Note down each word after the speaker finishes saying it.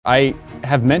I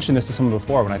have mentioned this to someone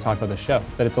before when I talked about the show,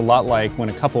 that it's a lot like when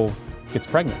a couple gets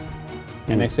pregnant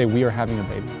and they say, we are having a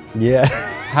baby. Yeah.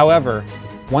 However,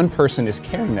 one person is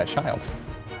carrying that child.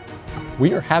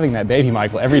 We are having that baby,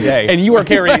 Michael, every day. And you are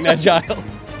carrying that child.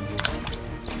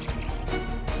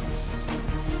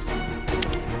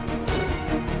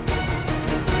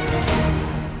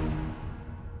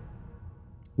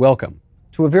 Welcome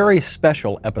to a very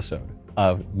special episode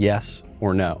of Yes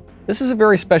or No. This is a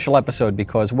very special episode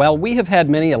because while we have had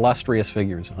many illustrious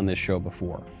figures on this show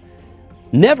before,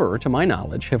 never, to my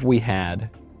knowledge, have we had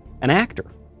an actor,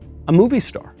 a movie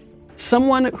star,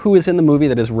 someone who is in the movie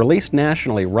that is released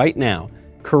nationally right now,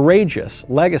 Courageous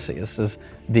Legacy. This is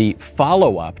the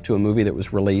follow-up to a movie that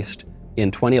was released in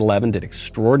 2011, did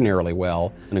extraordinarily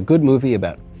well, and a good movie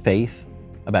about faith,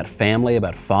 about family,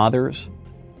 about fathers,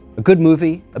 a good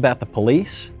movie about the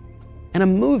police, and a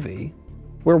movie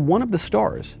where one of the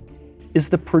stars is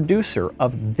the producer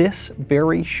of this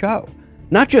very show.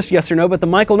 Not just Yes or No, but the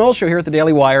Michael Knowles Show here at the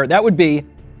Daily Wire. That would be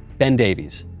Ben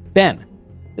Davies. Ben,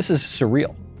 this is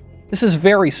surreal. This is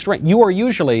very strange. You are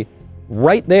usually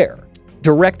right there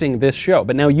directing this show,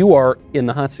 but now you are in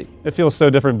the hot seat. It feels so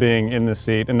different being in this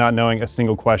seat and not knowing a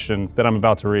single question that I'm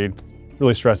about to read. It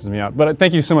really stresses me out. But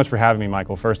thank you so much for having me,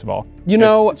 Michael, first of all. You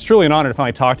know, it's truly an honor to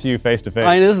finally talk to you face to face.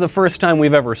 This is the first time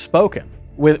we've ever spoken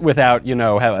without,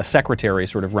 have a secretary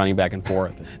sort of running back and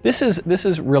forth. This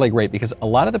is really great because a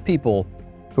lot of the people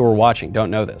who are watching don't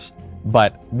know this,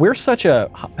 but we're such a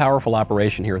powerful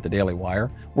operation here at the Daily Wire.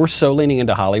 We're so leaning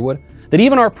into Hollywood that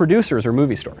even our producers are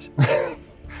movie stars.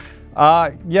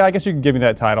 Yeah, I guess you could give me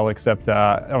that title, except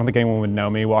I don't think anyone would know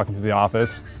me walking through the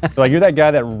office. Like, you're that guy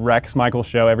that wrecks Michael's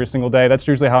show every single day. That's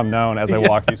usually how I'm known as I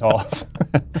walk these halls.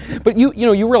 But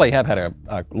you really have had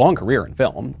a long career in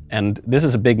film, and this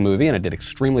is a big movie, and it did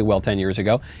extremely well 10 years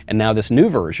ago. And now this new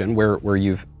version, where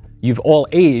you've all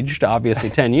aged, obviously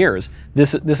 10 years.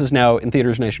 This is now in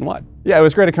theaters nationwide. Yeah, it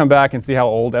was great to come back and see how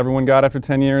old everyone got after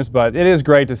 10 years, but it is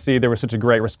great to see there was such a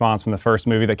great response from the first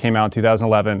movie that came out in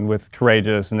 2011 with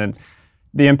Courageous, and then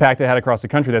the impact they had across the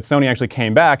country that Sony actually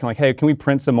came back and like, hey, can we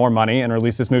print some more money and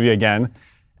release this movie again?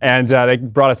 And they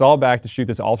brought us all back to shoot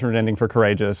this alternate ending for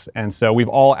Courageous. And so we've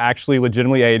all actually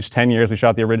legitimately aged 10 years. We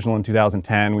shot the original in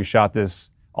 2010. We shot this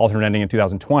alternate ending in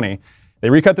 2020. They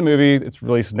recut the movie. It's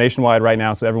released nationwide right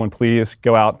now, so everyone please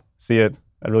go out, see it.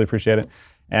 I'd really appreciate it.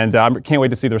 And I can't wait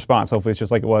to see the response. Hopefully it's just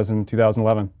like it was in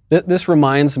 2011. This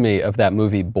reminds me of that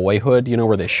movie Boyhood,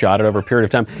 where they shot it over a period of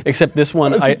time, except this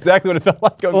one... That's exactly what it felt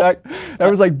like going back. I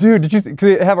was like, dude, did you see?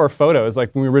 Because they have our photos,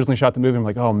 like when we originally shot the movie, I'm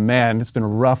like, oh man, it's been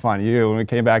rough on you. When we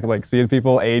came back and like seeing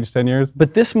people age 10 years.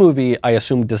 But this movie, I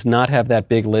assume, does not have that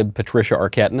big lib Patricia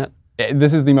Arquette in it?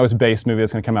 This is the most base movie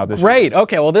that's going to come out this year. Great.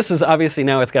 Okay, well, this is obviously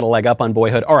now it's got a leg up on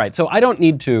Boyhood. All right, so I don't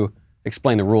need to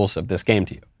explain the rules of this game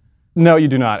to you. No, you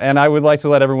do not. And I would like to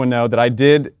let everyone know that I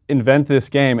did invent this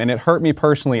game, and it hurt me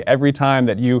personally every time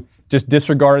that you just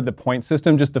disregarded the point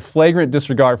system, just the flagrant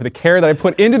disregard for the care that I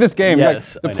put into this game.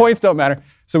 Yes, like, the points don't matter.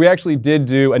 So we actually did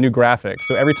do a new graphic.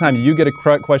 So every time you get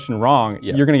a question wrong,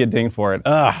 you're going to get dinged for it.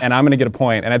 And I'm going to get a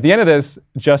point. And at the end of this,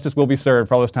 justice will be served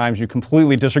for all those times you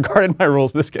completely disregarded my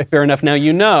rules for this game. Fair enough. Now,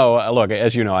 look,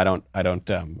 as you know, I don't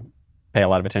pay a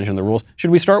lot of attention to the rules.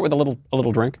 Should we start with a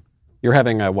little drink? You're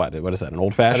having what? What is that, an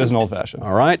old-fashioned? That is an old-fashioned.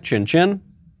 All right, chin chin.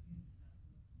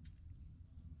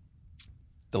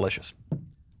 Delicious.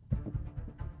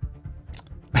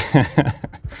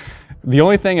 The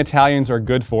only thing Italians are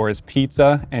good for is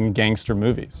pizza and gangster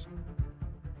movies.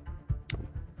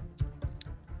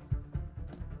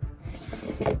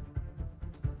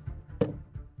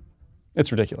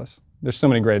 It's ridiculous. There's so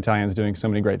many great Italians doing so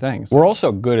many great things. We're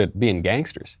also good at being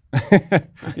gangsters.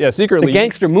 Yeah, secretly. The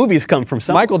gangster movies come from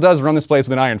somewhere. Michael does run this place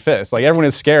with an iron fist. Like, everyone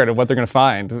is scared of what they're going to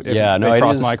find if they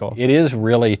cross Michael. It is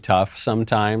really tough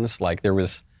sometimes. Like, there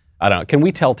was, I don't know, can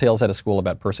we tell tales out of school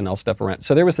about personnel stuff around?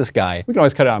 So there was this guy. We can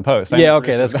always cut it on post. Yeah,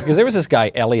 okay, that's because there was this guy,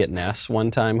 Elliot Ness,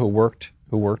 one time who worked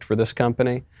for this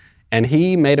company, and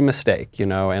he made a mistake,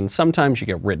 and sometimes you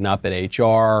get written up at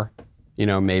HR,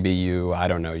 maybe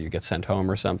you get sent home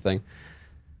or something.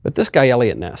 But this guy,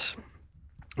 Elliot Ness,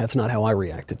 that's not how I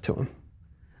reacted to him.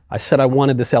 I said I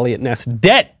wanted this Elliot Ness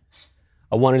dead.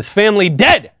 I wanted his family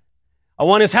dead. I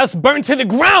want his house burned to the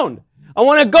ground. I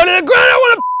want to go to the ground. I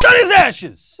want to on his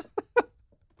ashes.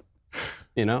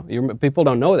 People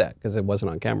don't know that because it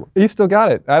wasn't on camera. You still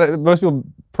got it. Most people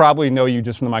probably know you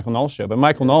just from the Michael Knowles Show, but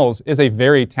Michael Knowles is a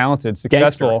very talented,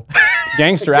 successful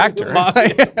gangster actor.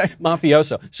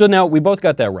 Mafioso. So now we both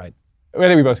got that right. I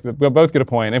think we'll both get a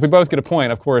point. If we both get a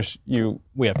point, of course, you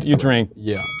drink.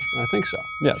 Yeah, I think so.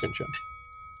 Yes.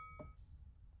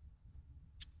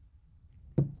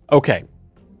 Okay.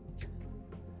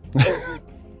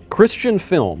 Christian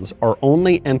films are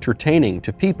only entertaining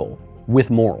to people with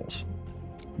morals.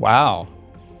 Wow.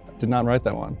 Did not write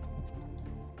that one.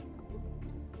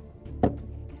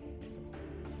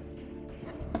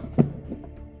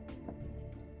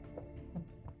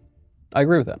 I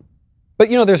agree with that. But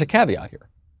there's a caveat here.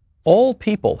 All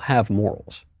people have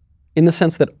morals, in the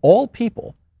sense that all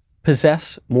people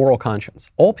possess moral conscience.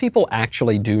 All people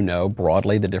actually do know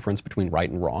broadly the difference between right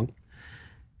and wrong.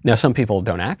 Now, some people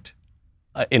don't act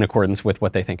in accordance with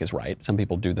what they think is right. Some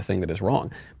people do the thing that is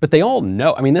wrong. But they all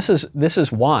know. I mean, this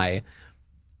is why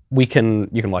you can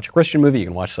watch a Christian movie, you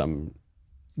can watch some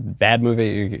bad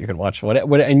movie, you can watch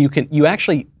whatever, and you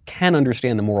actually can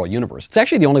understand the moral universe. It's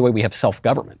actually the only way we have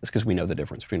self-government, is because we know the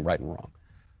difference between right and wrong.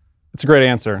 It's a great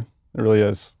answer. It really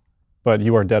is. But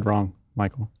you are dead wrong,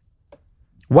 Michael.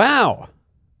 Wow.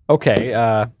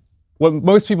 Okay. What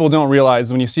most people don't realize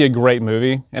is when you see a great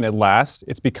movie and it lasts,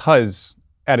 it's because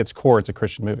at its core it's a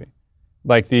Christian movie.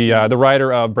 Like the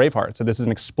writer of Braveheart said, this is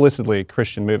an explicitly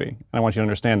Christian movie. And I want you to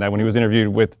understand that when he was interviewed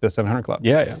with the 700 Club.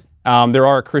 Yeah. There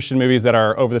are Christian movies that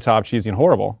are over the top, cheesy, and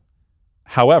horrible.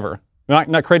 However, not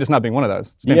Kratos not being one of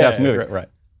those. It's a fantastic movie. Right.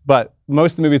 But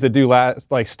most of the movies that do last,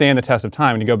 stand the test of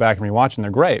time, and you go back and rewatch them, they're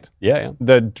great. Yeah.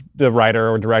 The writer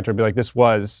or director would be like, this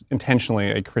was intentionally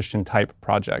a Christian type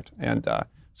project, and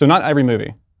so not every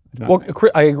movie. Well,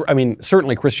 I agree. I mean,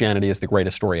 certainly Christianity is the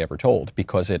greatest story ever told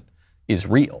because it is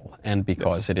real, and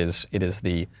because it is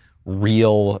the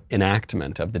real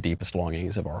enactment of the deepest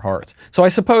longings of our hearts. So I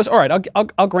suppose, all right,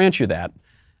 I'll grant you that.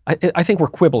 I think we're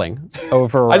quibbling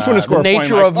over I just want to score the a point,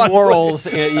 nature of Mike,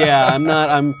 morals. Yeah, I'm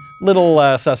a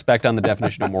little suspect on the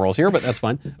definition of morals here, but that's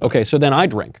fine. Okay, so then I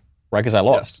drink, right? Because I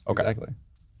lost. Yes, okay. Exactly.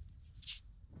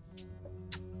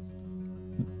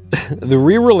 The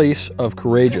re-release of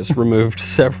Courageous removed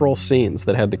several scenes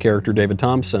that had the character David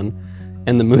Thompson,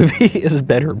 and the movie is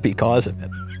better because of it.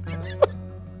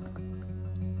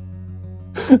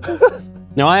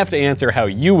 Now I have to answer how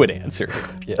you would answer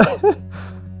it. Yeah.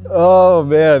 Oh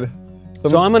man.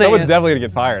 Someone's I'm definitely gonna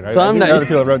get fired. So I know the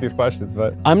people that wrote these questions,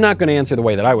 but I'm not going to answer the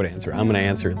way that I would answer. I'm going to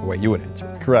answer it the way you would answer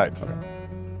it. correct. Okay.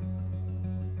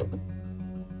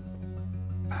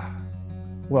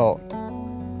 Well,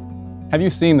 have you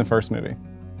seen the first movie?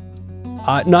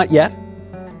 Not yet,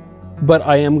 but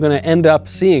I am going to end up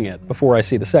seeing it before I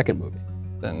see the second movie.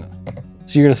 Then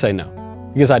So you're going to say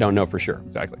no, because I don't know for sure.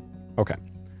 exactly. Okay.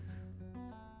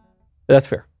 That's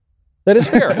fair. That is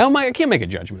fair. I can't make a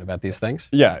judgment about these things.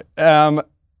 Yeah.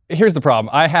 Here's the problem.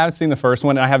 I have seen the first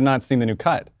one, and I have not seen the new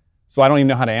cut. So I don't even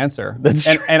know how to answer. That's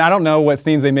true. And I don't know what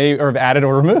scenes they may or have added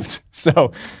or removed.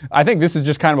 So I think this is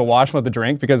just kind of a wash with the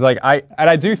drink, because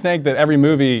I do think that every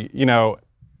movie,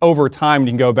 over time you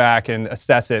can go back and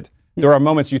assess it. There are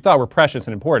moments you thought were precious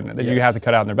and important that you have to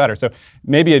cut out and they're better. So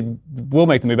maybe it will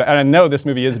make the movie better. And I know this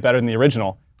movie is better than the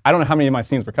original. I don't know how many of my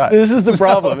scenes were cut. This is the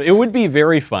problem. It would be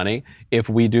very funny if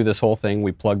we do this whole thing,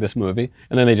 we plug this movie,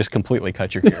 and then they just completely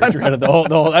cut your character out of the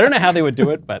whole. I don't know how they would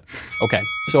do it, but okay.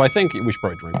 So I think we should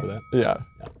probably drink for that. Yeah.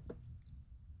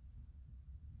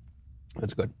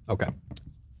 That's good. Okay.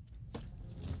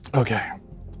 Okay.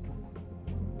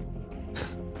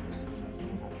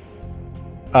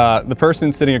 The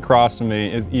person sitting across from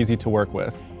me is easy to work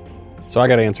with. So I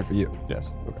got to answer for you.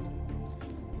 Yes. Okay.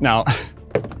 Now.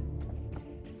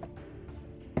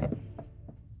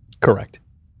 Correct.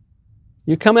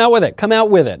 You come out with it. Come out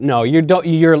with it. No, you don't.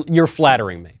 You're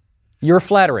flattering me. You're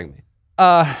flattering me.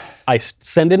 I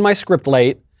send in my script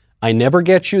late. I never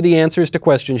get you the answers to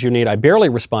questions you need. I barely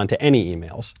respond to any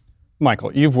emails.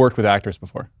 Michael, you've worked with actors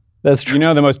before. That's true. You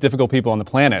know the most difficult people on the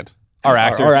planet are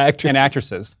actors, and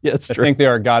actresses. Yeah, that's true. I think they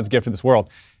are God's gift to this world.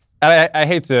 I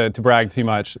hate to brag too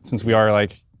much since we are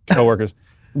like coworkers,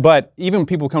 but even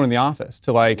people come to the office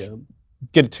to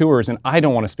get tours, and I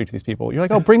don't want to speak to these people. You're like,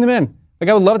 oh, bring them in. Like,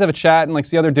 I would love to have a chat and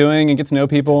see how they're doing and get to know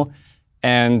people.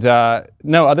 And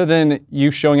no, other than you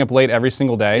showing up late every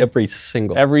single day. Every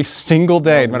single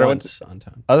day, no matter what. On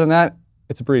time. Other than that,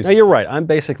 it's a breeze. No, you're right. I'm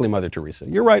basically Mother Teresa.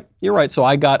 You're right. So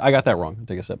I got that wrong.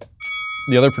 Take a sip.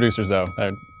 The other producers, though,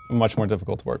 are much more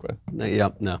difficult to work with.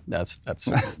 That's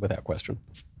without question.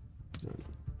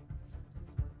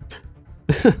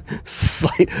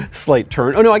 Slight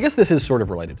turn. Oh no, I guess this is sort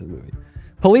of related to the movie.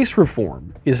 Police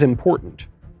reform is important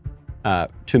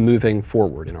to moving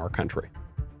forward in our country.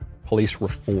 Police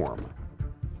reform.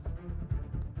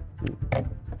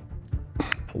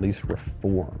 Police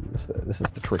reform. This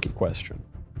is the tricky question.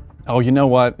 Oh, you know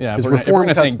what? Yeah, Is if we're reform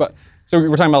gonna think, so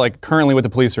we're talking about currently what the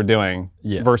police are doing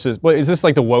versus, is this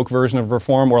the woke version of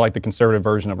reform or the conservative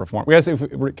version of reform? We guess it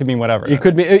could mean whatever. It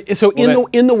could be, so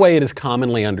in the way it is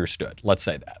commonly understood, let's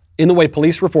say that. in the way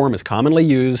police reform is commonly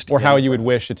used. Or how you would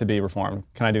wish it to be reformed.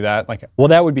 Can I do that? Well,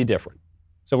 that would be different.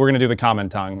 So we're going to do the common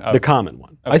tongue. The common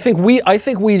one. Okay. I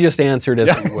think we just answered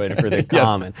as we would for the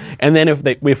common. And then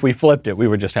if we flipped it, we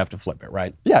would just have to flip it,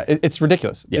 right? Yeah, it's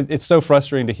ridiculous. Yeah. It's so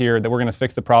frustrating to hear that we're going to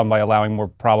fix the problem by allowing more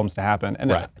problems to happen.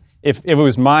 And if it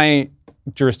was my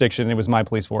jurisdiction, it was my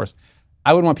police force,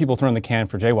 I would want people throwing the can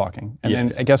for jaywalking.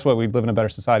 And guess what? We'd live in a better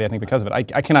society, I think, because of it.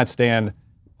 I cannot stand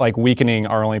weakening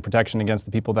our only protection against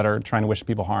the people that are trying to wish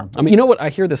people harm. I mean, you know what? I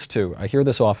hear this too. I hear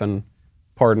this often.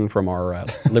 Pardon from our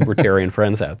libertarian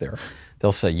friends out there.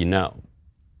 They'll say,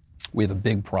 we have a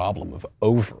big problem of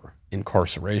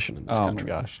over-incarceration in this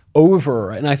country. Oh my gosh.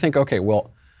 Over, and I think, okay,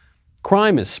 well,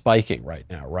 crime is spiking right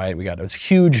now, right? We got this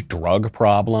huge drug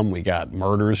problem. We got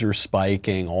murders are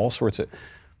spiking, all sorts of, it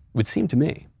would seem to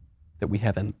me that we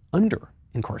have an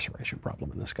under-incarceration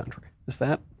problem in this country. Is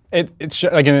that? It's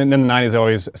like in the 90s, they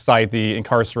always cite the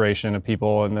incarceration of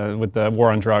people with the war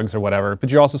on drugs or whatever,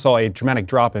 but you also saw a dramatic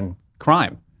drop in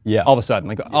crime. Yeah. All of a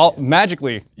sudden,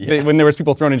 magically, when there was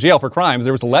people thrown in jail for crimes,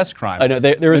 there was less crime. I know.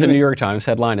 There was a New York Times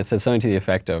headline. It said something to the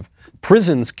effect of,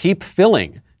 "Prisons keep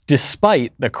filling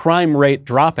despite the crime rate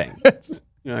dropping."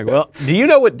 You're like, well, do you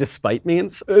know what "despite"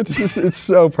 means? It's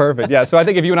so perfect. Yeah. So I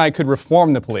think if you and I could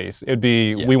reform the police, it'd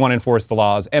be we want to enforce the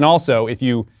laws, and also if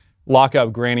you lock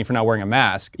up Granny for not wearing a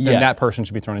mask, then that person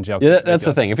should be thrown in jail. Yeah, that's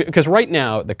the thing. Because right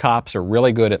now, the cops are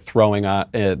really good at throwing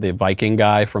the Viking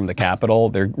guy from the Capitol.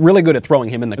 They're really good at throwing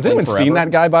him in the clean forever. Has anyone seen that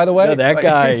guy, by the way? No, that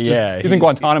guy, he's in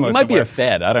Guantanamo He might be a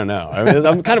Fed. I don't know.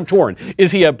 I'm kind of torn.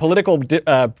 Is he a political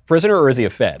prisoner or is he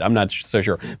a Fed? I'm not so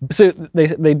sure. So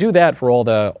they do that for all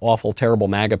the awful, terrible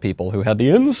MAGA people who had the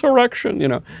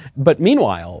insurrection, But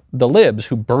meanwhile, the libs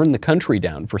who burned the country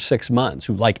down for 6 months,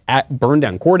 who burned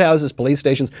down courthouses, police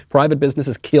stations, private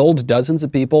businesses, killed dozens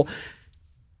of people,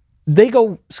 they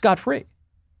go scot-free.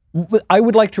 I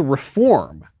would like to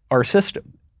reform our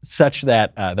system such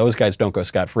that those guys don't go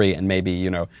scot-free, and maybe,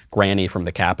 Granny from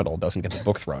the Capitol doesn't get the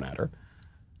book thrown at her.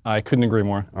 I couldn't agree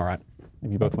more. All right.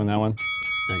 Maybe you both win that one.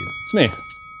 It's me.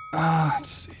 Let's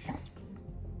see.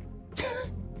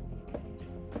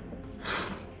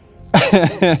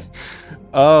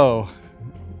 Oh,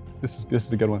 this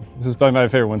is a good one. This is probably my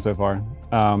favorite one so far.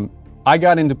 I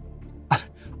got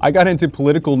into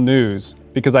political news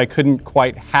because I couldn't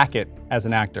quite hack it as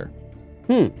an actor.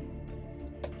 And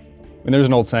there's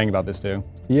an old saying about this too.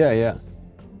 Yeah.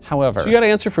 However, so you got to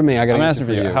answer for me. I got to answer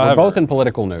for you. We're both in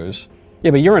political news.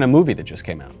 Yeah, but you're in a movie that just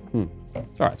came out.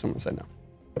 It's all right. So I'm going to say no.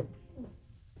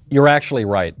 You're actually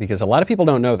right, because a lot of people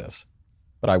don't know this,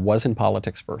 but I was in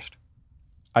politics first.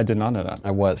 I did not know that.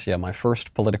 I was, my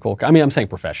first political, I'm saying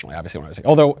professionally, obviously, when I was a kid.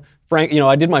 Although, Frank,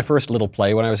 I did my first little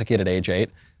play when I was a kid at age 8,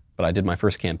 but I did my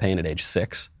first campaign at age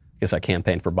 6, because I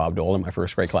campaigned for Bob Dole in my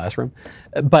first grade classroom.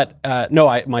 But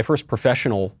my first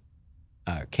professional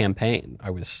campaign,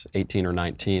 I was 18 or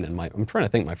 19, and I'm trying to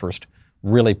think my first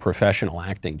really professional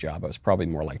acting job, I was probably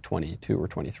more like 22 or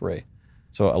 23.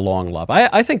 So a long love.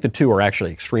 I think the two are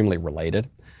actually extremely related.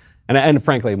 And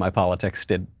frankly, my politics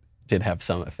did have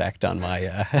some effect on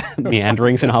my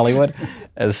meanderings in Hollywood,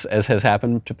 as has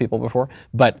happened to people before.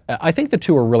 But I think the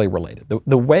two are really related.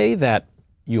 The way that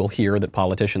you'll hear that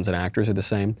politicians and actors are the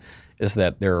same is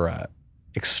that they're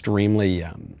extremely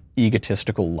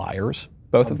egotistical liars,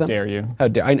 both of them. How dare you? How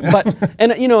dare I? But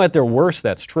at their worst,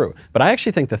 that's true. But I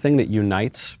actually think the thing that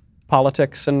unites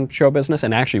politics and show business,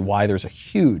 and actually why there's a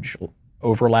huge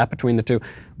overlap between the two,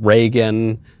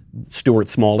 Reagan, Stuart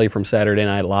Smalley from Saturday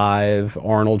Night Live,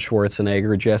 Arnold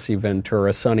Schwarzenegger, Jesse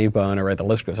Ventura, Sonny Bono, right? The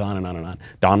list goes on and on and on.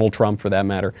 Donald Trump, for that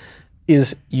matter,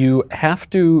 is you have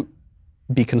to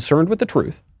be concerned with the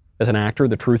truth. As an actor,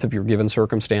 the truth of your given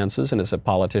circumstances, and as a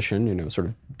politician, sort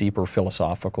of deeper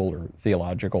philosophical or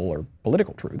theological or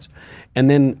political truths. And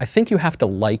then I think you have to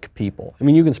like people. I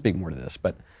mean, you can speak more to this,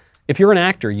 but if you're an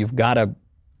actor, you've got to,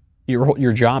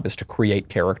 your job is to create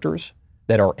characters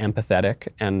that are empathetic.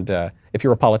 And if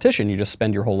you're a politician, you just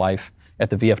spend your whole life at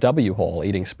the VFW hall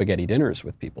eating spaghetti dinners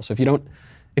with people. So if you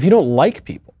don't like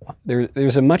people,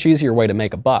 there's a much easier way to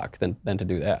make a buck than to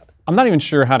do that. I'm not even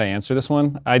sure how to answer this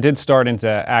one. I did start into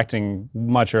acting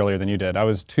much earlier than you did. I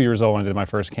was 2 years old when I did my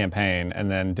first campaign, and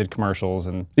then did commercials.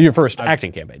 And your first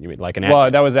acting campaign, you mean, like an ad?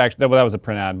 Well, that was a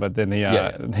print ad, but then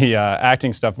the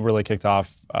acting stuff really kicked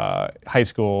off high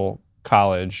school,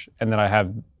 college, and then I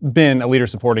have been a leader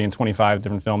supporting in 25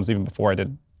 different films even before I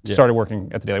started working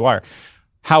at the Daily Wire.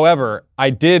 However, I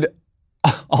did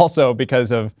also,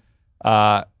 because of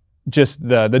just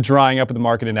the drying up of the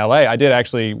market in LA, I did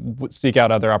actually seek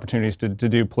out other opportunities to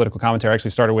do political commentary. I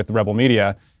actually started with Rebel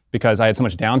Media because I had so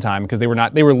much downtime, because they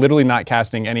were literally not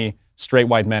casting any straight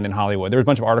white men in Hollywood. There was a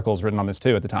bunch of articles written on this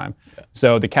too at the time.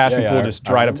 So the casting pool just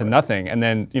dried up to nothing. And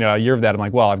then, a year of that, I'm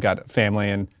like, well, I've got a family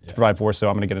and to provide for, so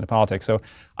I'm going to get into politics. So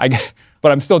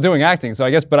but I'm still doing acting. So I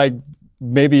guess,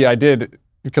 maybe I did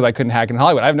because I couldn't hack in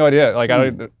Hollywood. I have no idea. Like,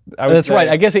 That's right.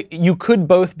 I guess you could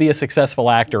both be a successful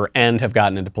actor and have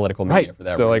gotten into political media for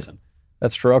that reason.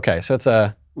 That's true. Okay, so it's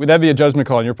a... Would that be a judgment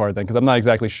call on your part then? Because I'm not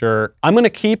exactly sure. I'm going to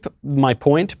keep my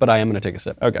point, but I am going to take a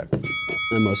sip. Okay.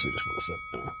 I mostly just want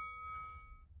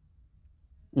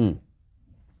to sip.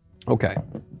 Okay.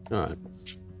 All right.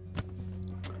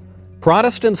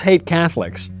 Protestants hate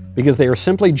Catholics because they are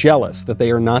simply jealous that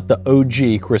they are not the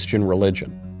OG Christian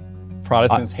religion.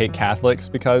 Protestants hate Catholics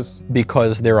because?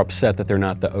 Because they're upset that they're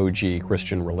not the OG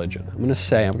Christian religion. I'm going to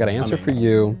say, I've got an answer for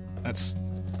you.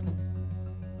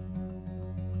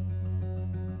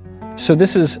 So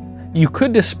this is, you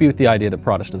could dispute the idea that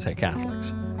Protestants hate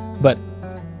Catholics, but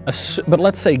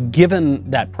let's say given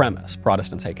that premise,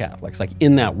 Protestants hate Catholics, like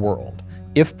in that world,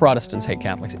 if Protestants hate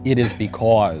Catholics, it is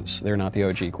because they're not the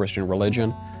OG Christian religion.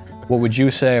 What would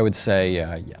you say? I would say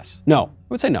yes. No, I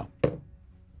would say no.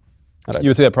 You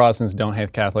would say that Protestants don't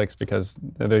hate Catholics because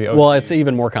they're the OG? Well, it's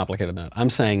even more complicated than that.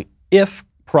 I'm saying if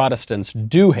Protestants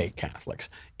do hate Catholics,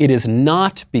 it is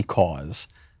not because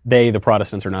the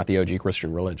Protestants, are not the OG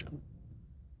Christian religion.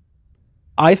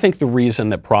 I think the reason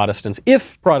that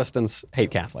if Protestants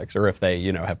hate Catholics, or if they,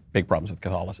 have big problems with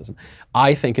Catholicism,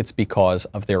 I think it's because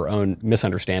of their own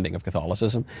misunderstanding of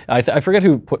Catholicism. I forget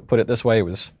who put it this way. It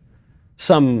was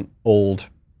some old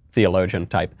theologian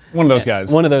type. One of those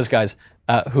guys. One of those guys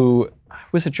who,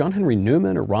 was it John Henry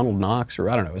Newman or Ronald Knox, or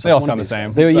I don't know. They all sound the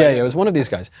same. It was one of these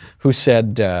guys who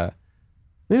said, maybe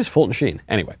it was Fulton Sheen,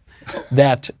 anyway,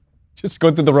 that... Just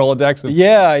go through the Rolodex.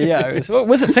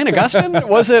 Was it St. Augustine?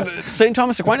 Was it St.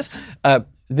 Thomas Aquinas?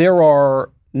 There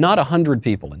are not 100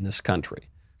 people in this country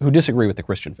who disagree with the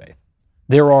Christian faith.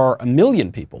 There are 1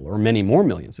 million people, or many more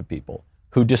millions of people,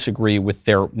 who disagree with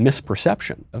their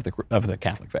misperception of the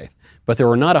Catholic faith. But there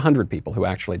are not 100 people who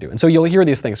actually do. And so you'll hear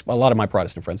these things. A lot of my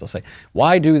Protestant friends will say,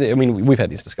 why do they, we've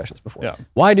had these discussions before. Yeah.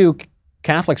 Why do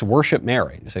Catholics worship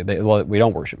Mary? You say, well, we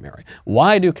don't worship Mary.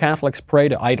 Why do Catholics pray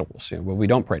to idols? Well, we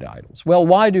don't pray to idols. Well,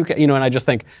 why do, and I just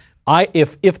think,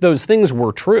 if those things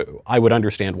were true, I would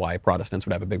understand why Protestants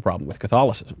would have a big problem with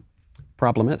Catholicism.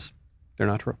 Problem is, they're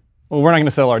not true. Well, we're not going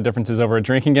to settle our differences over a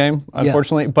drinking game,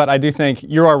 unfortunately, but I do think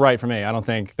you are right for me. I don't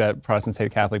think that Protestants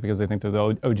hate Catholic because they think they're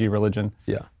the OG religion.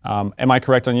 Yeah. Am I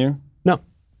correct on you?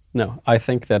 No, I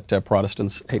think that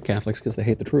Protestants hate Catholics because they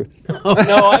hate the truth.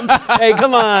 Hey,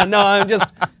 come on. No,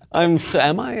 am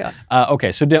I?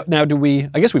 Okay, so now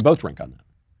I guess we both drink on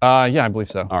that. Yeah, I believe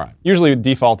so. All right. Usually the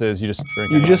default is you just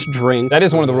drink. You just drink. That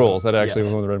is one of the rules. That actually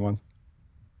was one of the red ones.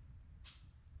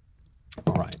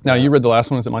 All right. Now, you read the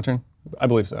last one. Is it my turn? I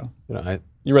believe so.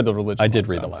 You read the religion. I did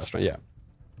read the last one, yeah.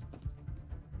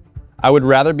 I would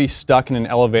rather be stuck in an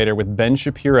elevator with Ben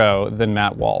Shapiro than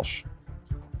Matt Walsh.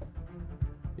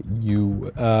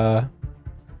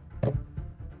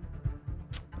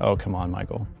 Oh, come on,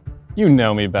 Michael. You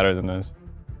know me better than this.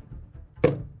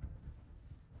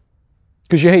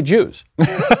 Because you hate Jews.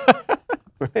 I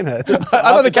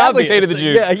thought the Catholics hated the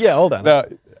Jews. Yeah, hold on. No,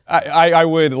 I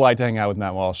would like to hang out with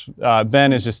Matt Walsh.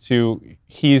 Ben is just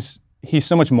he's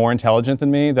so much more intelligent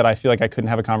than me that I feel like I couldn't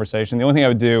have a conversation. The only thing I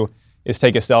would do is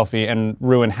take a selfie and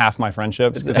ruin half my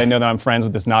friendships because they know that I'm friends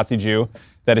with this Nazi Jew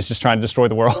that is just trying to destroy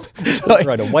the world.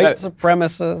 Right, a white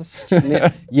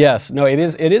supremacist. Yes, no, it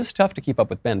is tough to keep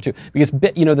up with Ben too, because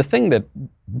the thing that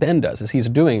Ben does is he's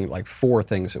doing like 4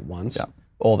 things at once. Yeah.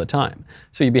 All the time.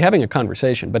 So you'd be having a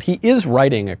conversation, but he is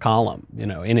writing a column,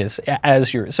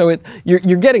 you're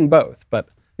getting both. But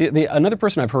another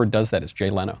person I've heard does that is Jay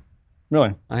Leno.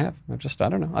 Really? I have. I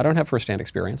don't know. I don't have firsthand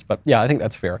experience, but yeah, I think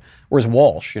that's fair. Whereas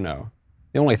Walsh, the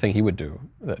only thing he would do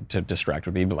to distract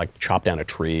would be like chop down a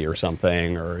tree or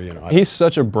something, or He's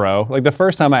such a bro. Like the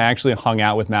first time I actually hung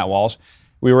out with Matt Walsh,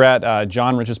 we were at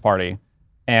John Rich's party.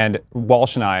 And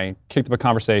Walsh and I kicked up a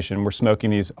conversation. We're smoking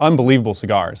these unbelievable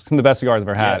cigars, some of the best cigars I've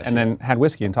ever had, and then had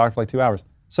whiskey and talked for like 2 hours.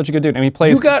 Such a good dude. And he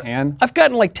plays Catan. I've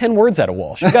gotten like 10 words out of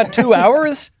Walsh. You got 2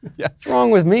 hours? Yeah. What's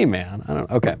wrong with me, man? I don't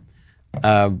know. Okay.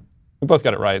 We both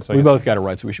got it right. So we both got it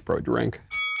right, so we should probably drink.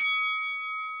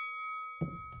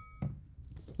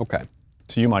 Okay.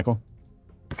 To you, Michael.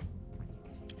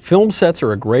 Film sets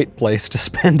are a great place to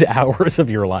spend hours of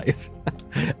your life.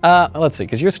 Let's see,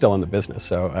 because you're still in the business,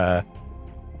 so...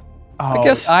 I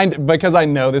guess because I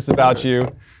know this about you.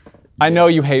 I know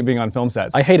you hate being on film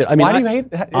sets. I hate it. Why do you hate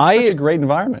it? It's such a great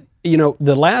environment.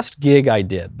 The last gig I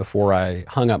did before I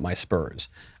hung up my spurs,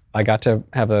 I got to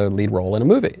have a lead role in a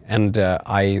movie. And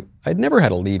I'd never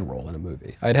had a lead role in a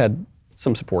movie. I'd had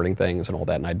some supporting things and all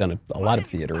that, and I'd done a lot of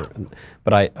theater.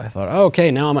 But I thought, oh,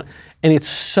 okay, now and it's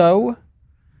so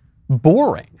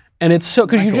boring. And it's so,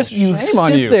 because you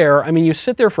sit there, I mean, you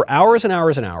sit there for hours and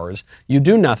hours and hours, you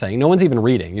do nothing, no one's even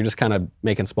reading, you're just kind of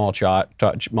making small talk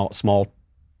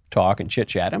and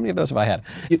chit-chat. How many of those have I had?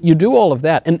 You do all of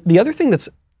that, and the other thing that's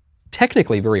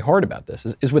technically very hard about this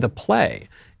is with a play,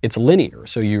 it's linear,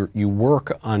 so you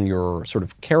work on your sort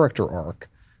of character arc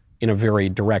in a very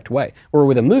direct way. Or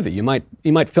with a movie, you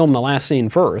might film the last scene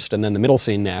first, and then the middle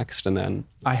scene next, and then...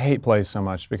 I hate plays so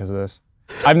much because of this.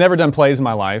 I've never done plays in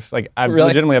my life. Like,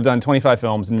 legitimately, I've done 25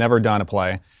 films, never done a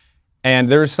play. And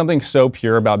there's something so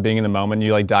pure about being in the moment.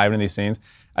 You like dive into these scenes.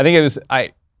 I think it was,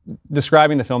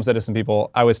 describing the film set to some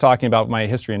people, I was talking about my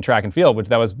history in track and field, which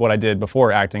that was what I did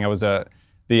before acting. I was the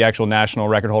actual national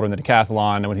record holder in the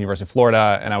decathlon. I went to the University of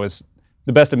Florida, and I was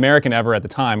the best American ever at the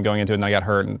time going into it, and then I got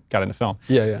hurt and got into film.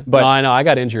 Yeah. But no, I know. I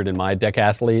got injured in my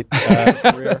decathlete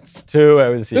career too.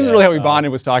 This is really how we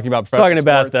bonded, was talking about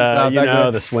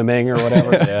the swimming or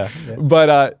whatever. Yeah.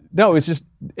 But no, it's just,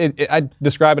 I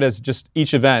describe it as just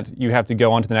each event, you have to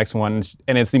go on to the next one,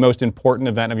 and it's the most important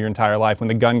event of your entire life. When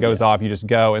the gun goes off, you just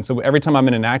go. And so every time I'm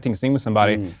in an acting scene with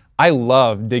somebody, I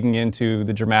love digging into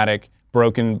the dramatic,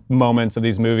 broken moments of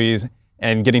these movies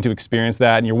and getting to experience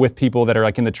that, and you're with people that are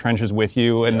like in the trenches with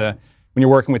you, and when you're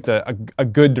working with a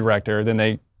good director, then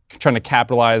they trying to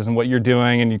capitalize on what you're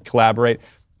doing and you collaborate.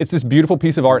 It's this beautiful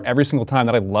piece of art every single time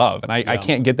that I love, and I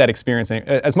can't get that experience.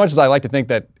 As much as I like to think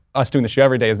that us doing the show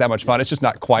every day is that much fun, it's just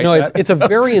not quite that. It's a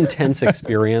very intense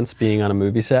experience being on a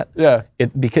movie set. Yeah.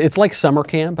 Because it's like summer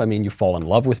camp. I mean, you fall in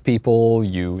love with people,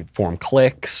 you form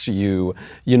cliques, you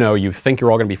think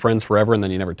you're all going to be friends forever, and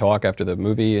then you never talk after the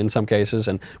movie in some cases.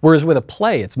 And whereas with a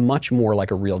play, it's much more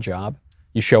like a real job.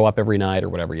 You show up every night or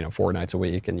whatever, 4 nights a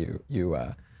week, and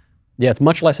it's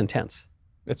much less intense.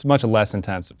 It's much less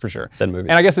intense, for sure. Than movies.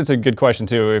 And I guess it's a good question,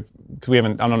 too, because I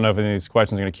don't know if any of these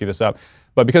questions are going to cue this up,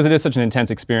 but because it is such an intense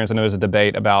experience, I know there's a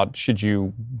debate about should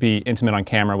you be intimate on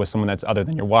camera with someone that's other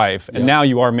than your wife, and now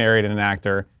you are married and an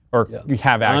actor, or you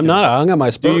have acted. I'm not, I hung on my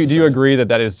spurs. Do you agree that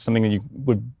that is something that you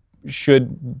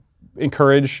should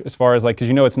encourage as far as because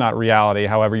it's not reality,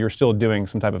 however, you're still doing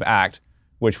some type of act,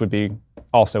 which would be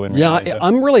also in reality? Yeah,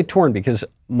 I'm really torn because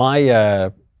my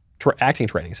acting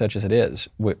training, such as it is,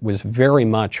 was very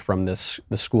much from the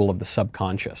school of the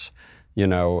subconscious.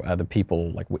 The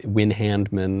people like Wynn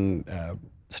Handman,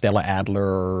 Stella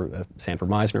Adler, Sanford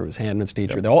Meisner was Handman's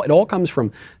teacher. Yep. It all comes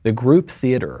from the group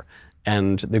theater,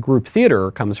 and the group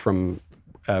theater comes from,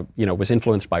 was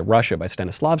influenced by Russia, by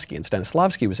Stanislavski, and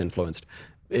Stanislavski was influenced.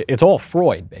 It's all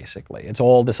Freud, basically. It's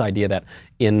all this idea that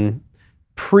in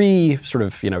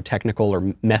technical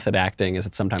or method acting, as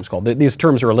it's sometimes called. These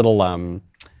terms are a little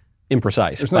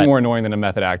imprecise. There's nothing more annoying than a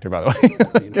method actor, by the way.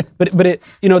 but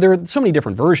there are so many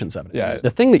different versions of it. Yeah. The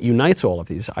thing that unites all of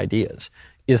these ideas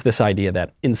is this idea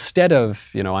that instead of,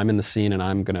 I'm in the scene and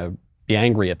I'm going to be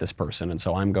angry at this person, and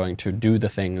so I'm going to do the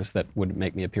things that would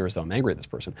make me appear as though I'm angry at this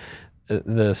person.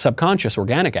 The subconscious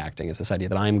organic acting is this idea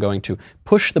that I'm going to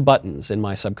push the buttons in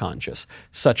my subconscious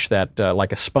such that,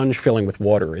 like a sponge filling with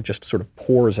water, it just sort of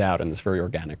pours out in this very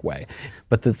organic way.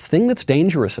 But the thing that's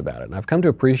dangerous about it, and I've come to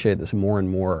appreciate this more and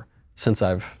more since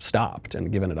I've stopped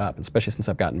and given it up, especially since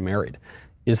I've gotten married,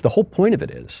 is the whole point of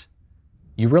it is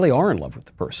you really are in love with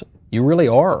the person. You really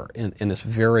are in this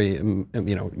very,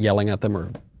 yelling at them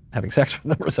or having sex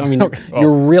with them or something.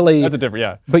 You're really... That's a different,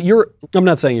 yeah. But I'm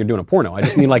not saying you're doing a porno. I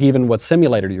just mean even what's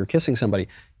simulated or you're kissing somebody.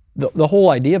 The whole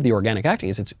idea of the organic acting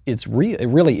is it's real. It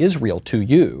really is real to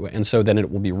you, and so then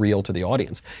it will be real to the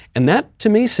audience. And that, to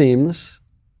me, seems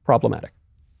problematic.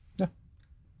 Yeah.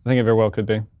 I think it very well could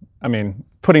be. I mean,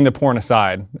 putting the porn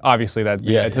aside, obviously it's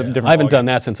a different. I haven't done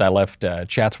that since I left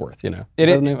Chatsworth.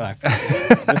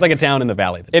 It's like a town in the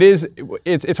valley. It is.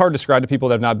 It's hard to describe to people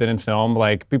that have not been in film.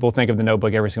 Like, people think of The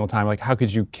Notebook every single time. Like, how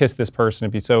could you kiss this person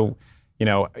and be so,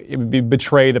 it would be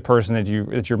betray the person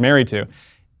that you're married to,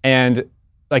 and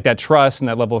like that trust and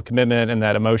that level of commitment and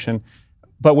that emotion.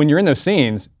 But when you're in those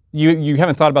scenes, you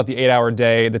haven't thought about the 8-hour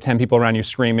day, the 10 people around you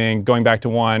screaming, going back to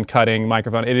one, cutting,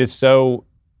 microphone. It is so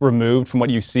removed from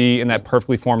what you see in that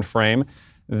perfectly formed frame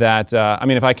that,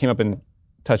 if I came up and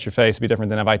touched your face, it'd be different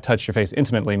than if I touched your face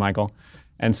intimately, Michael.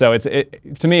 And so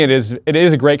to me, it is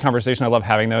a great conversation. I love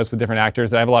having those with different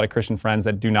actors. I have a lot of Christian friends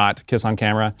that do not kiss on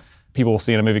camera. People will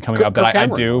see in a movie coming up that I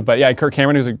do. But yeah, Kirk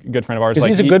Cameron, who's a good friend of ours. Because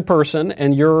he's a good person,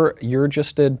 and you're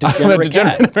just a degenerate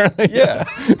cat. Apparently. Yeah.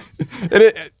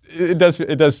 It does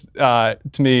to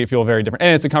me feel very different.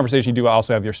 And it's a conversation you do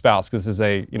also have with your spouse, because this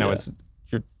is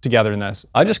you're together in this.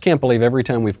 I just can't believe every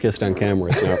time we've kissed on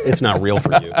camera, it's not real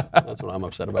for you. That's what I'm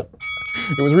upset about.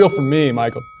 It was real for me,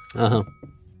 Michael.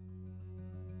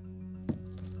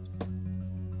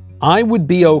 I would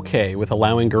be okay with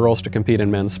allowing girls to compete in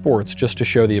men's sports just to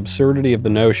show the absurdity of the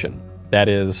notion. That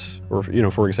is, or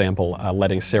for example,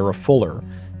 letting Sarah Fuller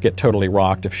get totally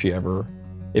rocked if she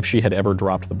had ever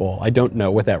dropped the ball. I don't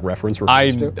know what that reference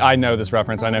refers to. I know this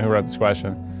reference. I know who wrote this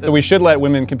question. So we should let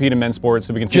women compete in men's sports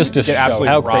so we can just to get show absolutely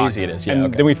how rocked. crazy it is. Yeah,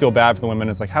 and then we feel bad for the women.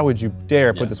 It's like, how would you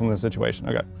dare put this woman in this situation?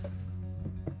 Okay.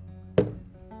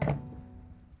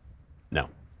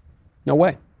 No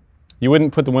way. You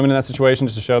wouldn't put the women in that situation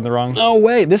just to show them the wrong? No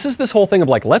way. This is this whole thing of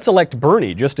like, let's elect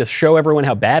Bernie just to show everyone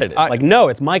how bad it is. Like, no,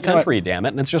 it's my country, damn it,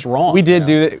 and it's just wrong. We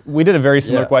did we did a very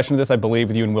similar question to this, I believe,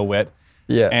 with you and Will Witt.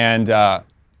 Yeah. And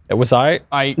was I?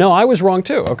 No, I was wrong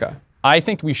too. Okay. I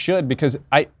think we should because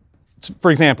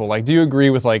for example, like, do you agree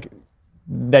with like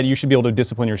that you should be able to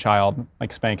discipline your child,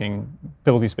 like spanking,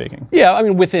 biblically speaking? Yeah, I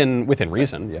mean within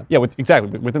reason. Yeah. Yeah,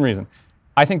 exactly within reason.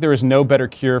 I think there is no better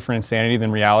cure for insanity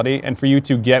than reality, and for you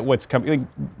to get what's coming, like,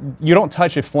 you don't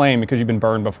touch a flame because you've been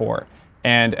burned before.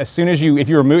 And as soon as if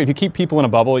you keep people in a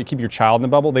bubble, you keep your child in a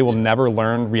bubble, they will never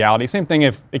learn reality. Same thing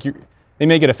if they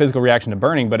may get a physical reaction to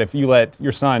burning, but if you let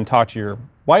your son talk to your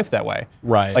wife that way,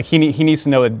 right? Like he needs to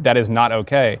know that is not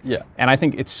okay. Yeah. And I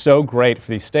think it's so great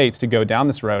for these states to go down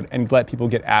this road and let people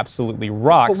get absolutely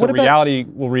rocked, so reality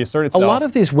will reassert itself. A lot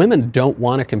of these women don't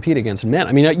want to compete against men.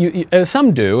 I mean,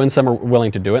 some do, and some are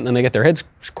willing to do it, and then they get their heads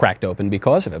cracked open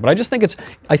because of it. But I just think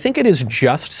it is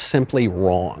just simply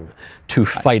wrong to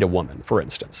fight a woman, for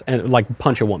instance, and like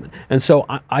punch a woman. And so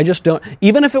I just don't.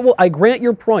 Even if it will, I grant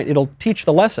your point, it'll teach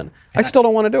the lesson. I still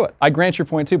don't want to do it. I grant your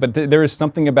point too, but there is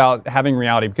something about having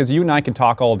reality, because you and I can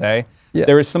talk all day. Yeah.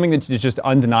 There is something that is just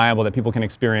undeniable that people can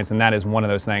experience, and that is one of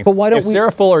those things. But why don't if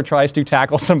Sarah Fuller tries to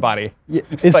tackle somebody,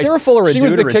 is Sarah Fuller a dude or a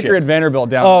chick? She was the kicker at Vanderbilt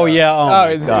down Oh there. yeah,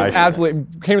 it was absolutely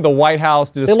came to the White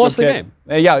House. They lost the game.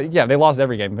 Yeah, they lost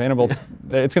every game. Vanderbilt. It's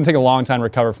going to take a long time to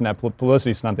recover from that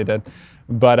publicity stunt they did.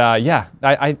 But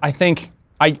I think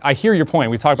I hear your point.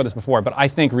 We've talked about this before, but I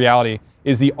think reality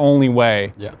is the only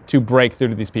way to break through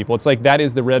to these people. It's like that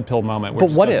is the red pill moment.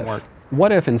 But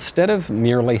what if instead of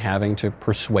merely having to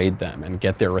persuade them and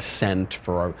get their assent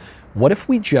what if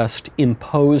we just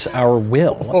impose our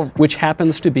will, which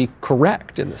happens to be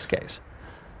correct in this case?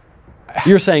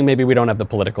 You're saying maybe we don't have the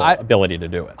political ability to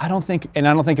do it. I don't think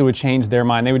it would change their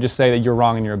mind. They would just say that you're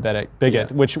wrong and you're a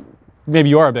bigot, which maybe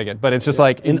you are a bigot, but it's just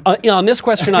like... on this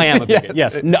question, I am a bigot,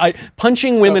 yes. No,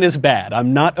 punching women is bad.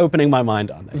 I'm not opening my mind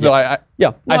on that. So I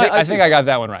think I got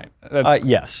that one right.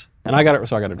 Yes, and I got it,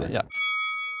 so I got to do it. Yeah.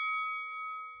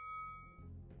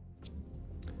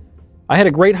 I had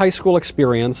a great high school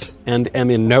experience and am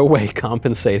in no way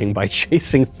compensating by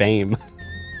chasing fame.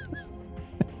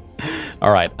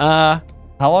 All right. How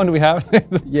long do we have?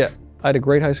 Yeah, I had a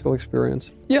great high school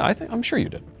experience. Yeah, I'm sure you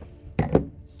did.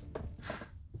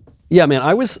 Yeah, man,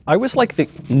 I was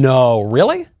like no,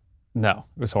 really? No,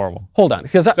 it was horrible. Hold on,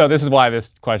 because so this is why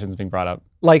this question's being brought up.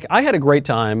 Like, I had a great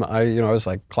time. I was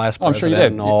like class president. I'm sure you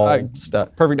did. And all stuff.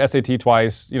 Perfect SAT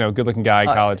twice. Good-looking guy in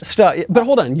college. But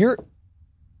hold on, you're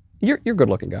a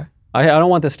good-looking guy. I don't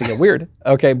want this to get weird,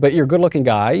 okay? But you're a good-looking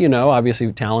guy.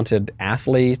 Obviously talented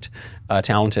athlete,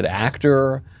 talented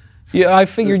actor. Yeah, I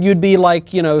figured you'd be like,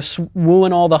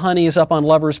 wooing all the honeys up on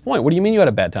Lover's Point. What do you mean you had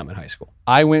a bad time in high school?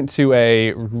 I went to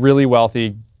a really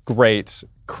wealthy, great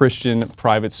Christian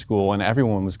private school, and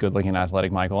everyone was good looking and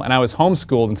athletic, Michael. And I was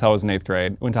homeschooled until I was in 8th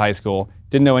grade, went to high school,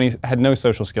 had no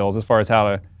social skills as far as how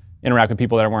to interact with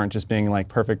people that weren't just being like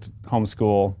perfect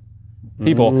homeschool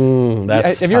people.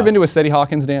 Have you ever been to a Sadie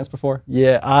Hawkins dance before?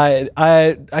 Yeah,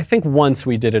 I think once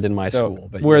we did it in my school.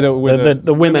 But where the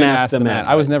women asked the men.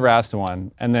 Right? I was never asked to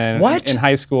one. And then in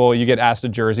high school, you get asked a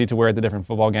jersey to wear at the different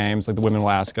football games. Like the women will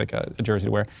ask like a jersey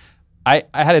to wear. I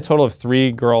had a total of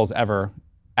 3 girls ever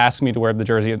ask me to wear the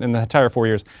jersey in the entire 4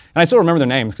 years. And I still remember their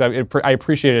names because I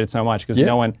appreciated it so much because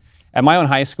no one... At my own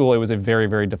high school, it was a very,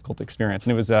 very difficult experience.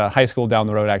 And it was a high school down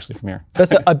the road, actually, from here.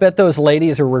 I bet those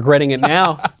ladies are regretting it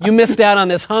now. You missed out on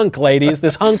this hunk, ladies,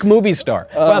 this hunk movie star.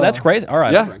 Wow, that's crazy. All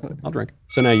right, yeah. I'll drink.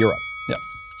 So now you're up. Yeah.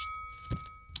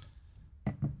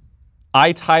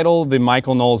 I title the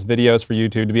Michael Knowles videos for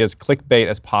YouTube to be as clickbait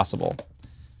as possible.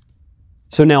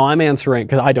 So now I'm answering,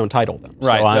 because I don't title them.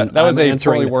 Right, so that was a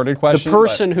poorly worded question. The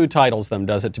person who titles them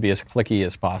does it to be as clicky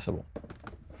as possible.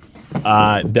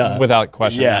 Duh. Without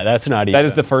question. Yeah, that's not even. That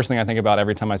is the first thing I think about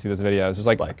every time I see those videos. It's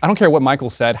like I don't care what Michael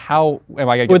said. How am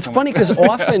I going to get Well, it's funny because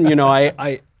often,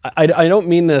 I don't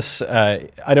mean this. I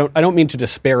don't mean to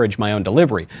disparage my own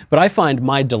delivery, but I find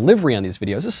my delivery on these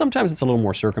videos is sometimes it's a little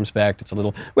more circumspect. It's a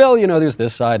little there's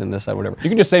this side and this side, whatever. You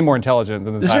can just say more intelligent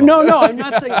than the title. No, I'm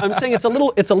not saying. I'm saying it's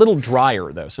a little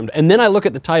drier though. And then I look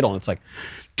at the title and it's like,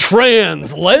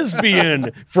 trans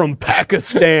lesbian from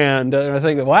Pakistan. And I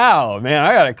think, wow, man,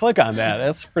 I got to click on that.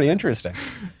 That's pretty interesting.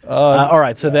 All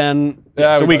right, so then,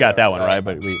 so we got that one, right?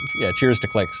 But cheers to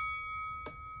clicks.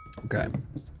 Okay.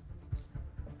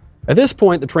 At this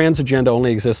point, the trans agenda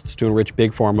only exists to enrich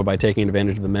Big Pharma by taking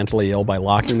advantage of the mentally ill by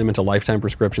locking them into lifetime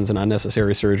prescriptions and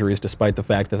unnecessary surgeries, despite the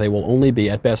fact that they will only be,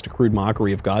 at best, a crude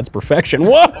mockery of God's perfection.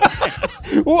 Whoa!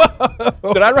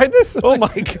 Whoa! Did I write this? Oh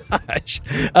my gosh.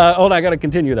 Hold on, I gotta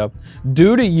continue though.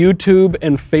 Due to YouTube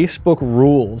and Facebook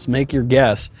rules, make your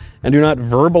guess, and do not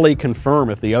verbally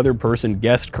confirm if the other person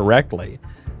guessed correctly.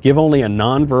 Give only a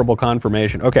non-verbal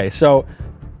confirmation. Okay, so...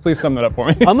 Please sum that up for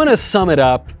me. I'm gonna sum it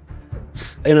up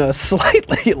in a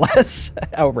slightly less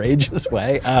outrageous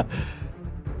way.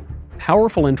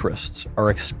 Powerful interests are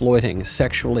exploiting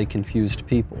sexually confused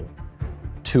people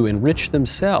to enrich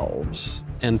themselves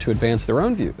and to advance their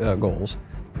own goals,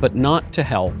 but not to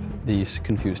help these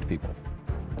confused people.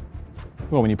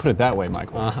 Well, when you put it that way,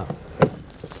 Michael.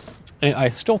 And I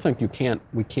still think we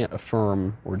can't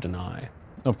affirm or deny.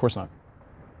 No, of course not.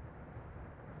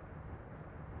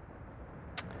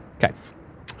 Okay.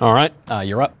 All right,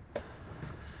 you're up.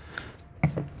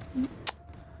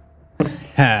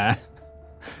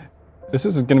 This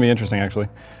is going to be interesting, actually.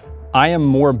 I am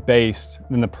more based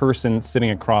than the person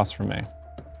sitting across from me.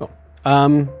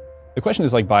 The question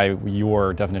is like by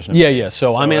your definition of based.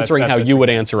 So I'm answering how you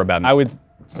would answer about me. I would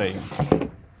say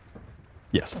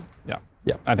yes.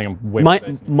 Yeah. I think I'm way more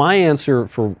based. My answer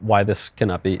for why this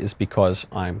cannot be is because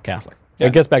I'm Catholic. Yeah.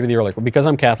 It gets back to the earlier, because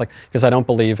I'm Catholic, because I don't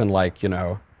believe in like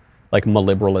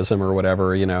malliberalism or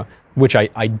whatever, which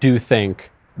I do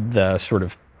think the sort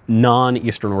of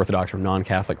non-Eastern Orthodox or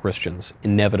non-Catholic Christians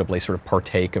inevitably sort of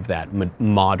partake of that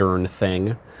modern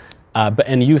thing.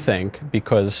 And you think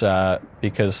because I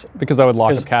would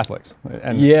lock up Catholics.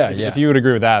 And if you would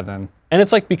agree with that, then. And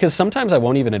it's like, because sometimes I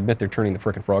won't even admit they're turning the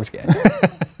frickin' frogs gay.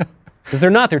 Because they're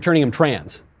not, they're turning them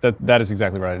trans. That is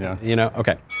exactly right, yeah.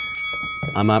 Okay.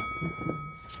 I'm up.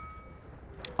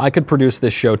 I could produce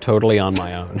this show totally on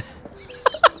my own.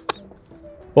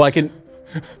 Well,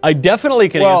 I definitely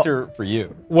can answer for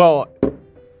you. Well,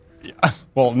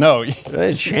 no.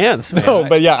 A chance, man. No,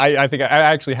 but yeah, I think I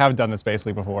actually have done this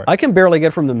basically before. I can barely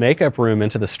get from the makeup room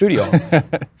into the studio.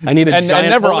 I need a giant and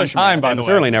never on Polish time, man, by the way.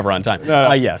 Certainly never on time.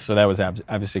 No. Yes, so that was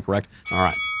obviously correct. All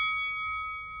right.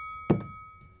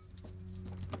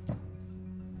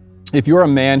 If you're a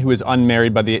man who is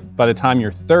unmarried by the time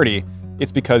you're 30,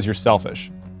 it's because you're selfish.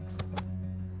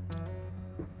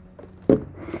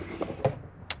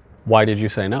 Why did you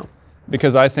say no?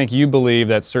 Because I think you believe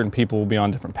that certain people will be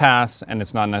on different paths, and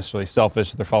it's not necessarily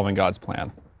selfish if they're following God's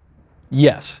plan.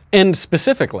 Yes, and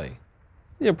specifically,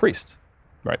 priests.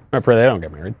 Right. I pray they don't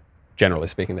get married. Generally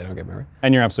speaking, they don't get married.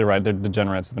 And you're absolutely right. They're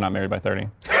degenerates if they're not married by 30.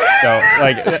 So,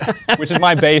 which is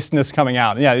my baseness coming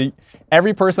out. Yeah,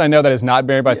 every person I know that is not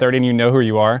married by 30 and you know who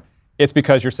you are, it's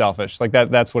because you're selfish. Like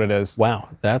that's what it is. Wow,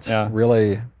 that's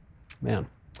really, man.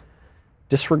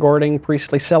 Disregarding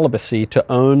priestly celibacy to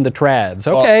own the trads.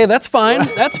 Okay, that's fine.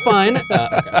 That's fine.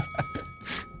 Okay.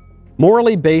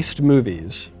 Morally based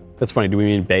movies. That's funny. Do we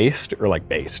mean based or like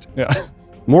based? Yeah.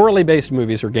 Morally based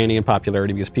movies are gaining in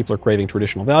popularity because people are craving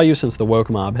traditional values since the woke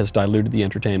mob has diluted the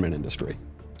entertainment industry.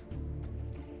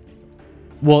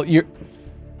 Well,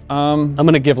 I'm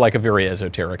going to give like a very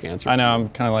esoteric answer. I know. I'm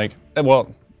kind of like,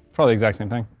 probably the exact same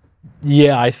thing.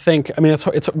 Yeah,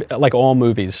 it's like all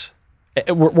movies.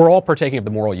 We're all partaking of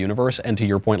the moral universe, and to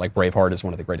your point, like Braveheart is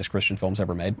one of the greatest Christian films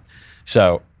ever made.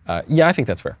 So, I think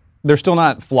that's fair. They're still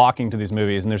not flocking to these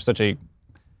movies, and there's such a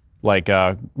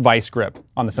vice grip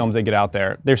on the films they get out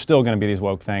there. There's still going to be these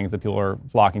woke things that people are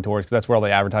flocking towards because that's where all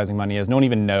the advertising money is. No one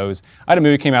even knows. I had a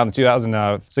movie came out in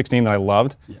 2016 that I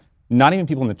loved. Yeah. Not even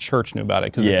people in the church knew about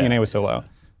it because the DNA was so low.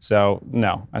 So,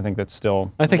 no, I think that's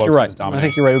still. I think you're right. I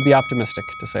think you're right. It would be optimistic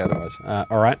to say otherwise.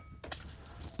 All right.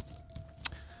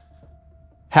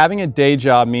 Having a day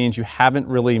job means you haven't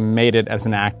really made it as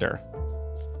an actor.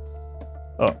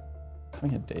 Oh,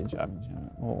 having a day job,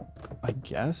 well, I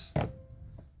guess.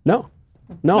 No,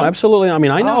 absolutely. I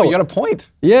mean, I know. Oh, you got a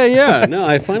point. Yeah. No,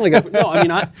 I finally got. No, I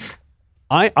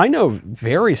mean, I know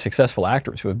very successful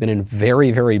actors who have been in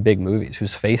very, very big movies,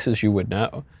 whose faces you would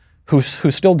know, who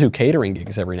still do catering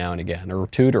gigs every now and again, or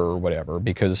tutor or whatever,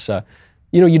 because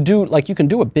you can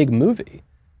do a big movie.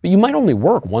 But you might only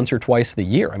work once or twice the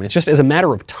year. I mean, it's just as a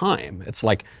matter of time. It's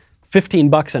like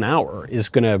 $15 an hour is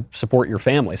going to support your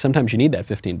family. Sometimes you need that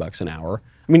 $15 an hour.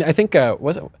 I mean, I think,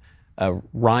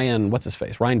 Ryan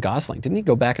Gosling, didn't he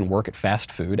go back and work at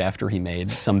fast food after he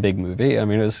made some big movie? I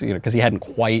mean, it was, because he hadn't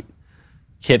quite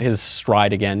hit his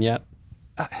stride again yet.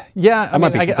 Yeah, I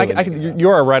might mean, be completely making it up.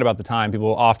 you're right about the time.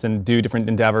 People often do different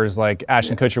endeavors, like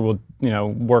Ashton Kutcher will,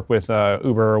 work with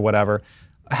Uber or whatever.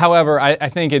 However, I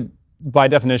think it, by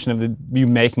definition of you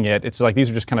making it, it's like these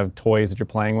are just kind of toys that you're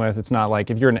playing with. It's not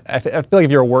like I feel like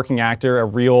if you're a working actor, a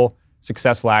real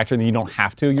successful actor, then you don't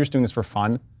have to. You're just doing this for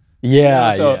fun.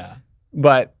 Yeah, yeah.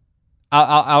 But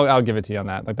I'll give it to you on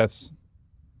that. Like that's.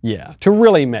 Yeah, to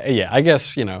really, I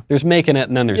guess, there's making it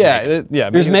and then there's making it. Yeah.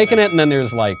 There's making it and then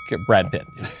there's like Brad Pitt.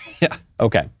 Yeah.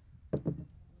 Okay.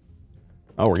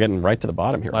 Oh, we're getting right to the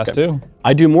bottom here. Last two.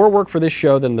 I do more work for this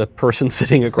show than the person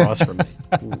sitting across from me.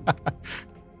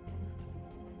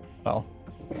 Well,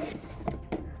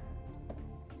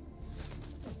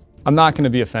 I'm not going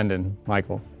to be offended,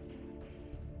 Michael.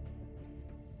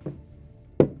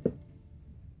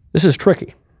 This is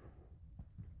tricky.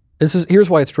 Here's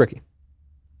why it's tricky.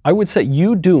 I would say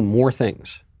you do more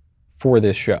things for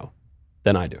this show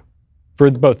than I do.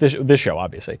 For both this show,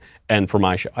 obviously, and for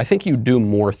my show. I think you do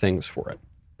more things for it.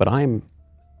 But I'm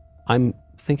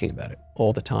thinking about it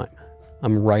all the time.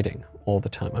 I'm writing all the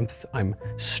time. I'm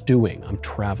stewing. I'm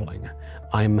traveling.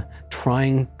 I'm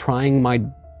trying my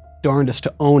darndest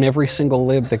to own every single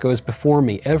lib that goes before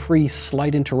me. Every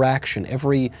slight interaction,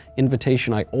 every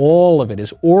invitation, all of it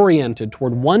is oriented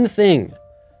toward one thing.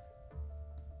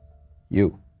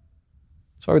 You.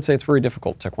 So I would say it's very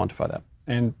difficult to quantify that.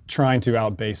 And trying to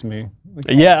outbase me.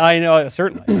 Yeah, I know,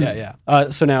 certainly. Yeah.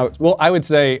 So now, well, I would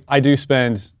say I do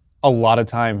spend a lot of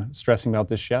time stressing about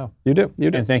this show. You do.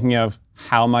 And thinking of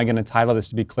how am I going to title this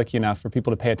to be clicky enough for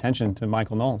people to pay attention to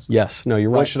Michael Knowles? Yes, no,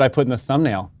 you're right. What should I put in the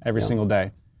thumbnail every single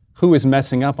day? Who is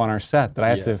messing up on our set that I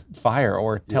have to fire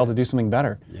or tell to do something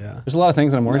better? Yeah. There's a lot of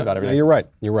things that I'm worried about every day. You're right.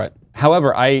 You're right.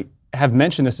 However, I have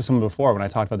mentioned this to someone before when I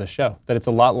talked about this show, that it's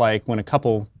a lot like when a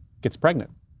couple gets pregnant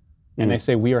and they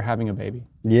say, we are having a baby.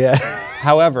 Yeah.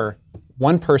 However,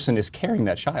 one person is carrying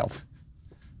that child.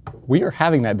 We are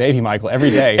having that baby, Michael, every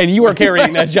day. And you are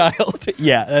carrying that child.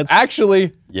 Yeah, that's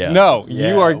actually no. Yeah,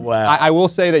 you are. wow. I will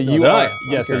say that you are.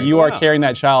 Yes, carrying- you are wow. carrying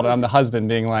that child, and I'm the husband,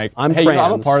 being like, I'm hey, trans.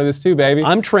 I'm a part of this too, baby.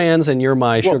 I'm trans, and you're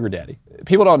my sugar daddy.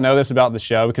 People don't know this about the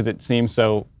show because it seems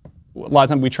so. A lot of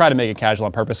times we try to make it casual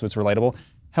on purpose so it's relatable.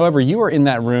 However, you are in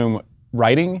that room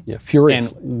writing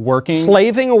furiously. and working,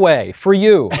 slaving away for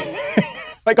you.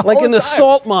 like in the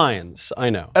salt mines, I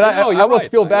know. And I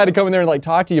almost feel bad to come in there and like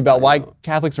talk to you about why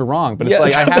Catholics are wrong, but it's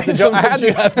like I have to do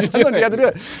it. You have to do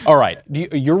it. All right,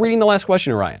 you're reading the last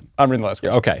question, or Ryan? I'm reading the last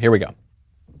question. Okay, here we go.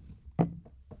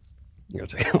 You're gonna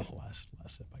take the last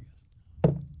sip, I guess.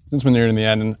 Since we're near in the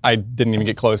end, and I didn't even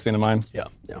get close to the end of mine. Yeah.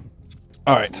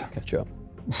 All right. Catch you up.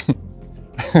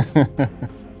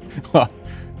 Well,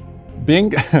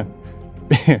 being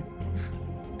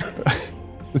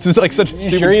this is like such a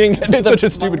stupid. It's such a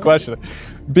stupid question.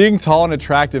 Being tall and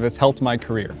attractive has helped my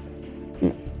career.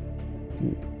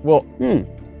 Well,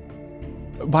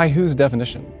 by whose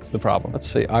definition is the problem? Let's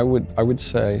see. I would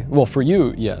say, well, for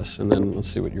you, yes, and then let's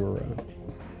see what your.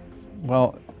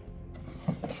 Well,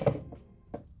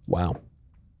 wow.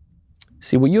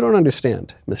 See, what you don't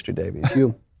understand, Mr. Davies,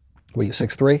 what are you,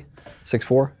 6'3",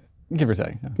 6'4"? give or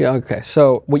take. Yeah. Okay.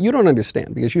 So what you don't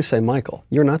understand, because you say, Michael,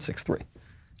 you're not 6'3".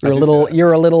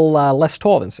 You're a little less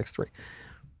tall than 6'3".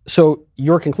 So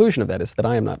your conclusion of that is that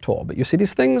I am not tall. But you see,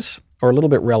 these things are a little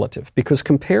bit relative, because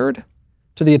compared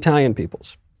to the Italian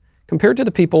peoples, compared to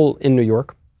the people in New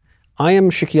York, I am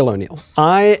Shaquille O'Neal.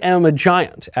 I am a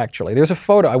giant, actually. There's a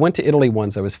photo. I went to Italy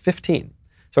once. I was 15,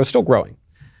 so I was still growing.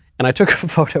 And I took a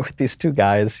photo with these two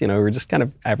guys, who were just kind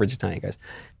of average Italian guys.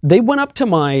 They went up to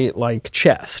my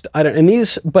chest.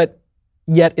 But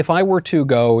yet if I were to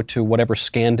go to whatever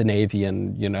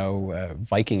Scandinavian,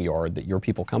 Viking yard that your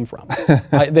people come from,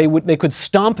 they could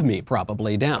stomp me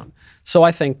probably down. So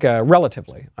I think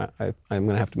relatively, I'm going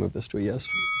to have to move this to a yes.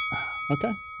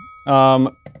 Okay.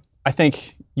 I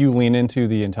think you lean into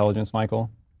the intelligence, Michael.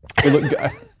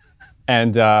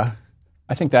 And I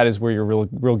think that is where your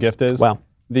real gift is. Wow.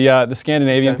 The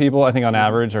Scandinavian people, I think on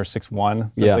average, are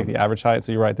 6'1". So that's like the average height.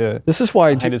 So you're right. This is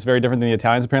why height is very different than the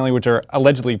Italians, apparently, which are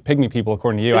allegedly pygmy people,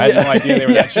 according to you. I had no idea they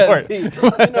were that short.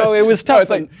 It was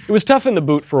tough. It was tough in the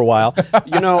boot for a while.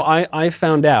 I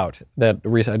found out that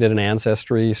recently I did an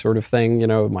ancestry sort of thing,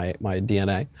 my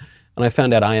DNA, and I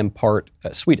found out I am part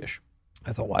Swedish.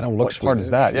 I thought, well, I don't look Swedish. What part is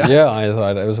that? Yeah. Yeah, I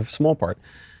thought it was a small part.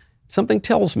 Something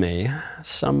tells me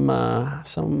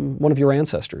one of your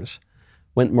ancestors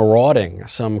went marauding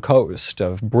some coast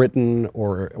of Britain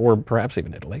or perhaps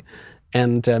even Italy,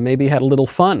 and maybe had a little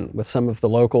fun with some of the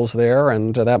locals there,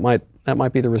 and that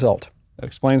might be the result. That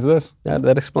explains this.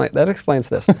 That explains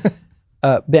this.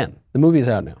 Ben, the movie is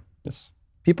out now. Yes.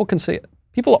 People can see it.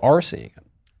 People are seeing it.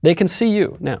 They can see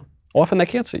you now. Often they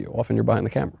can't see you. Often you're behind the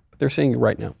camera. But they're seeing you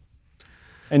right now.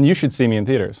 And you should see me in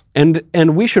theaters. And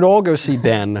we should all go see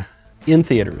Ben in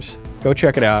theaters. Go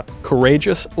check it out.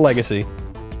 Courageous Legacy.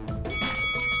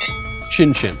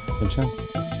 Chin Chin. Chin chin.